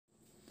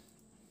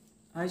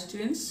Hi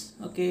students.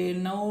 Okay,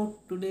 now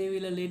today we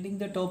are learning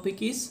the topic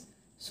is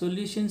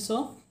solutions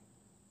of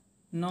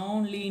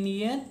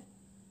non-linear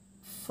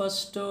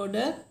first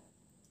order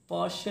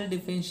partial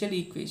differential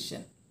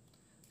equation.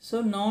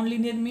 So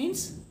non-linear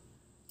means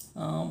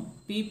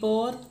p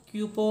power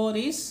q power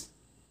is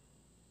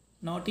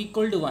not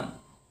equal to 1.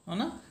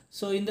 Right?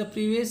 So in the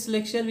previous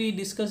lecture we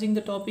discussing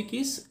the topic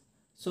is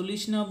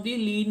solution of the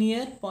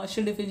linear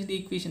partial differential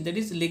equation, that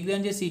is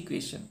Lagrange's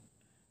equation.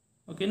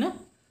 Okay, na?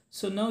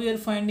 So now we are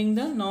finding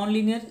the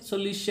non-linear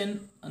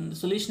solution and the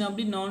solution of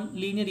the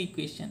non-linear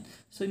equation.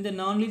 So in the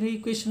non-linear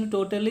equation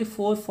totally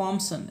four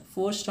forms and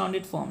four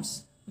standard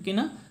forms. Okay,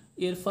 na?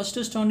 Here first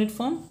standard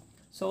form.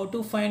 So how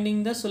to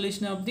finding the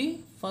solution of the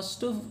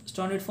first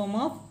standard form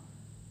of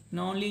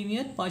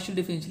non-linear partial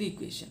differential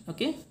equation.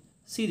 Okay,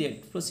 see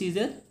that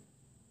procedure.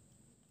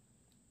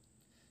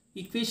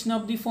 Equation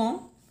of the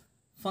form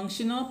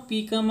function of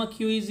p comma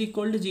q is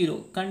equal to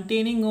 0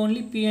 containing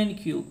only p and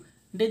q.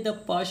 The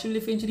partial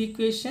differential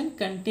equation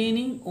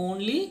containing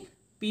only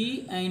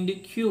p and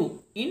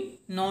q in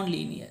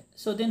non-linear.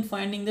 So then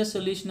finding the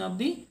solution of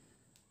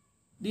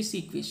this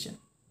equation.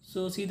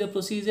 So see the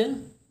procedure.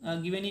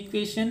 Given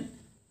equation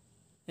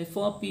f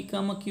of p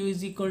comma q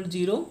is equal to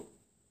 0.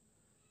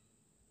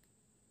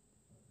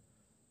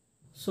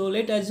 So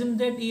let assume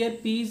that here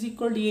p is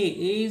equal to a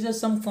is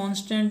some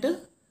constant.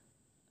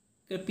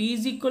 P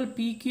is equal to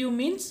pq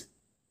means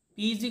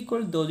p is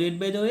equal to dou z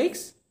by dou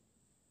x,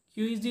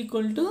 q is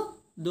equal to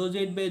dou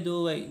z by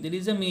dou y. There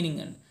is a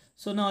meaning. And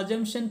so now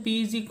assumption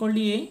p is equal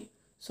to a.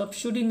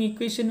 Substitute in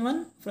equation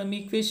 1. From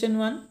equation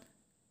 1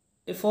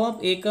 f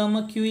of a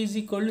comma q is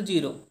equal to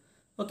 0.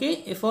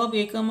 Okay, f of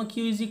a comma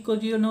q is equal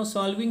to 0. Now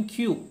solving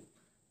q.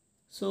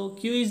 So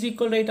q is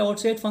equal right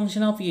outside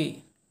function of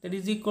a, that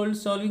is equal to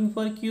solving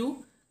for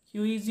q.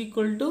 Q is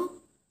equal to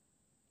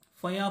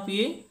phi of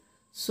a.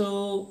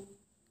 So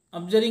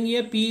observing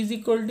here p is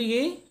equal to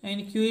a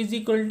and q is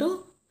equal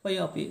to phi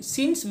of a.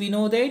 Since we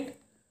know that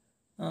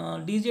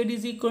dz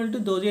is equal to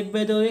dou z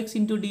by dou x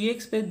into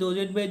dx plus dou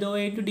z by dou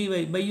y into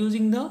dy, by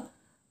using the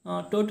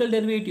total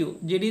derivative,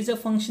 z is a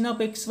function of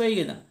xy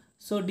kada.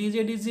 So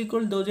dz is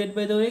equal to dou z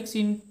by dou x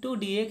into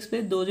dx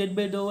plus dou z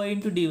by dou y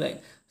into dy.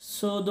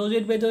 So dou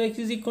z by dou x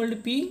is equal to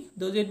p,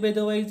 dou z by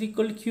dou y is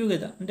equal to q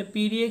kada, and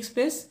p dx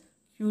plus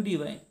q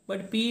dy.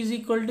 But p is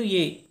equal to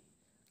a,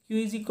 q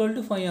is equal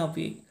to phi of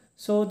a.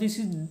 So this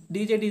is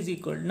dz is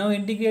equal. Now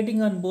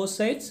integrating on both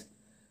sides.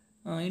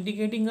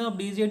 Integrating of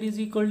dz is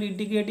equal to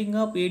integrating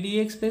of a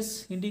dx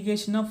plus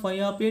integration of phi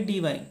of a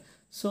dy.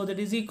 So that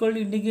is equal to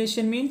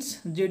integration means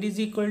z is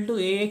equal to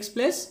ax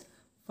plus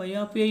phi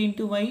of a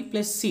into y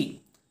plus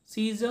c.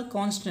 C is a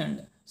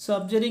constant. So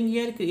observing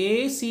here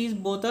a, c is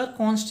both are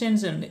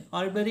constants and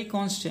arbitrary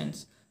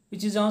constants,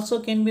 which is also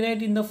can be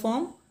written in the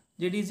form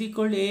z is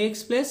equal to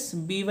ax plus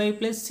by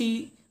plus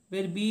c,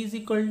 where b is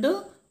equal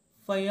to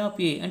phi of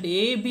a and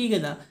a b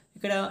kada.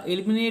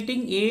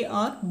 Eliminating a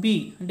or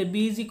b, and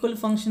b is equal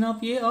function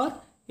of a or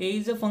a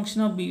is a function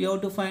of b. We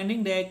have to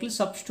finding directly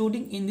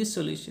substituting in this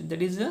solution.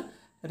 That is the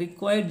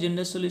required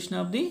general solution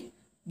of the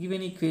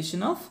given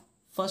equation of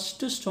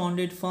first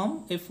standard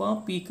form f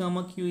of p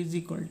comma q is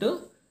equal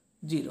to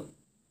 0.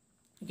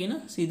 Okay,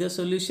 na? See the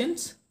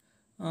solutions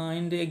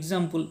in the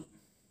example.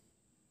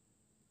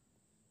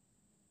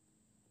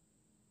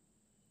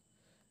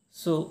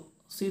 So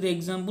see the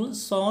example.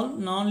 Solve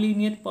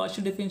non-linear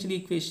partial differential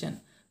equation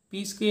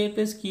p square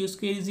plus q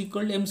square is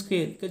equal to m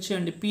square.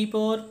 And p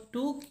power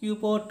 2 q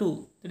power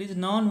 2, that is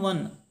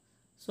non-1.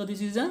 So this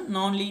is a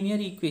non-linear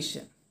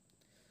equation.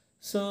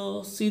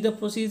 So see the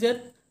procedure.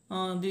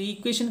 The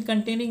equation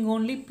containing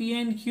only p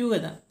and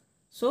q.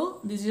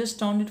 So this is a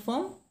standard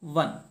form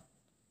 1.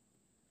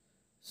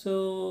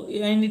 So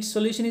and its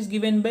solution is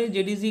given by z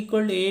is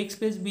equal to ax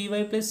plus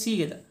by plus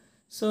c.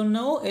 So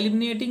now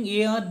eliminating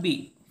a or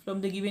b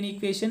from the given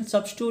equation,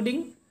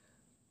 substituting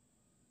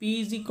p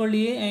is equal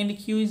to a and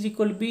q is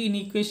equal to b in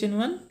equation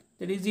 1,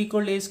 that is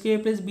equal to a square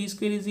plus b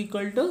square is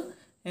equal to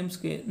m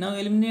square. Now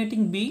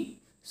eliminating b,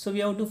 so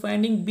we have to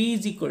finding b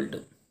is equal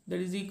to, that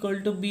is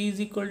equal to b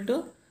is equal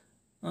to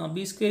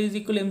b square is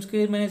equal to m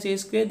square minus a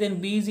square,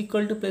 then b is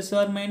equal to plus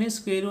or minus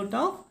square root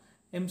of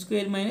m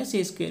square minus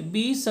a square.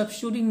 B is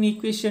substituting in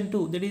equation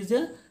 2, that is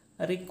the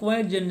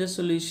required general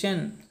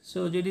solution.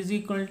 So z is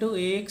equal to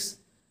ax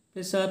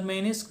plus or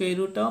minus square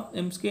root of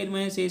m square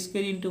minus a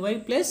square into y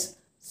plus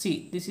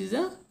c. This is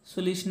the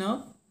solution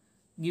of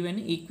given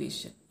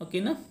equation.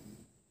 Okay, na?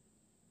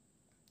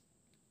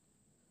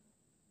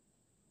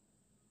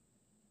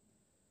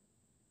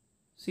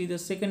 See the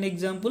second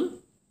example.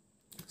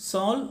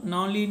 Solve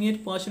non-linear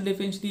partial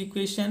differential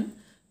equation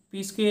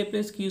p square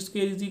plus q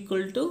square is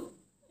equal to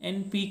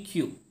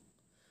npq.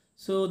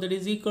 So that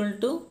is equal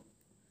to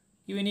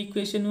given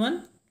equation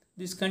 1.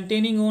 This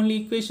containing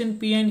only equation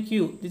p and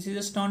q. This is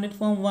a standard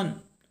form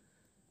 1.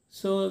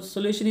 So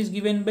solution is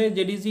given by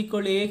z is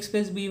equal to ax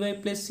plus by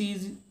plus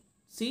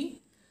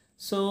c.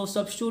 So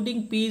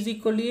substituting p is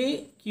equal to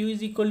a, q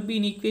is equal to b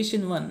in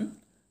equation 1.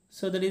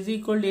 So that is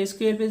equal to a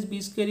square plus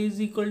b square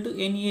is equal to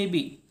nab.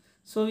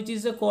 So which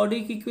is the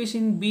quadratic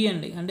equation in B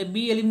and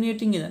B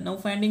eliminating it. Now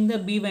finding the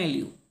B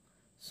value.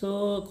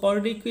 So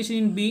quadratic equation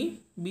in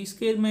B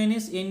square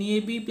minus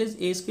NAB plus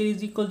A square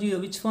is equal to 0.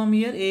 Which form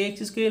here?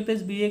 AX square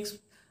plus BX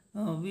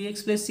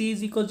plus C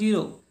is equal to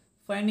 0.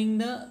 Finding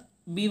the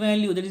B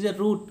value, that is a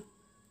root.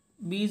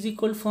 B is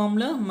equal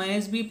formula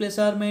minus B plus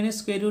or minus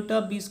square root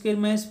of B square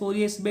minus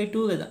 4AC by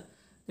 2 kada.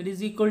 That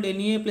is equal to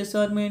NA plus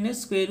or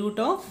minus square root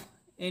of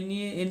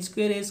N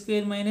square A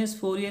square minus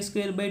 4A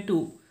square by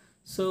 2.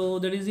 So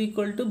that is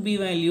equal to B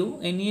value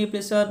NA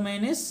plus or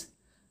minus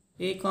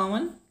A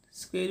common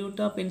square root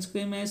of N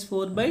square minus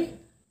 4 by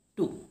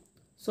 2.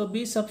 So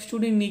B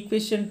substitute in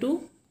equation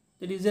 2,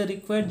 that is a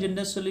required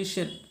general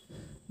solution.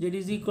 That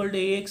is equal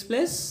to AX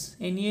plus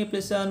NA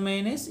plus or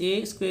minus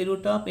A square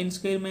root of N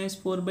square minus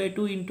 4 by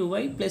 2 into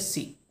Y plus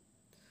C.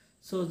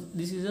 So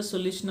this is the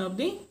solution of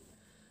the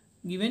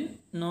given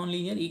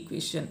nonlinear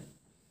equation.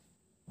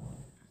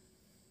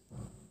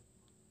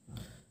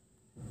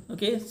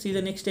 Okay, see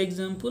the next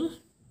example.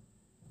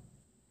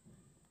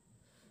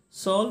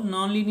 Solve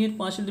nonlinear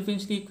partial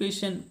differential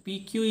equation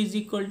PQ is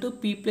equal to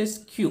P plus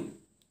Q.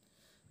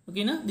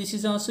 Okay, now this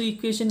is also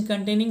equation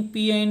containing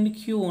P and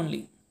Q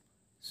only.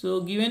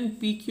 So given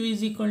PQ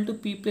is equal to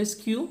P plus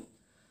Q,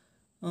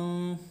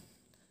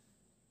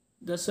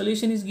 the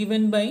solution is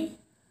given by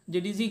Z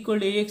is equal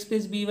to AX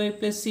plus BY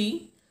plus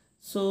C.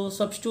 So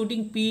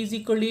substituting P is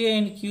equal to A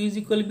and Q is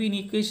equal to B in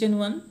equation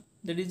 1,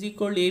 that is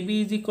equal to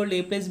AB is equal to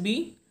A plus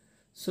B.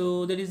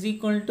 So that is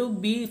equal to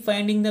B,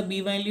 finding the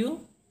B value,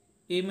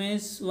 A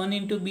minus 1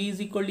 into B is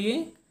equal to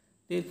A.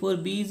 Therefore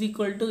B is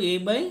equal to A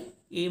by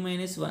A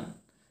minus 1.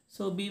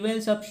 So B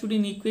value substitute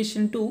in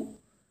equation 2.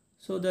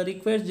 So the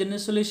required general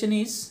solution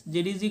is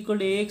Z is equal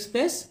to AX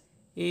plus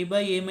A by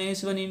A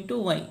minus 1 into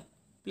Y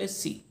plus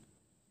C.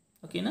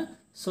 Okay, na?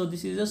 So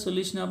this is the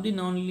solution of the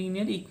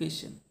nonlinear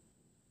equation.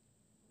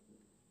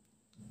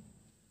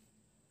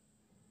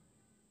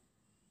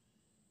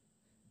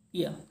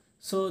 Yeah,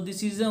 so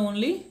this is the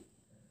only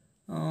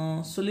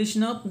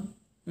solution of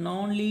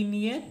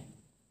nonlinear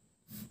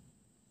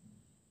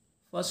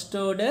first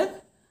order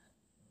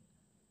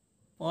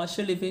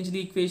partial differential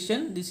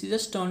equation. This is a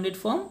standard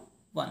form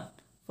 1.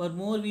 For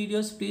more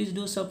videos, please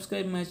do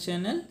subscribe my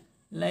channel,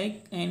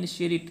 like and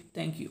share it.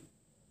 Thank you.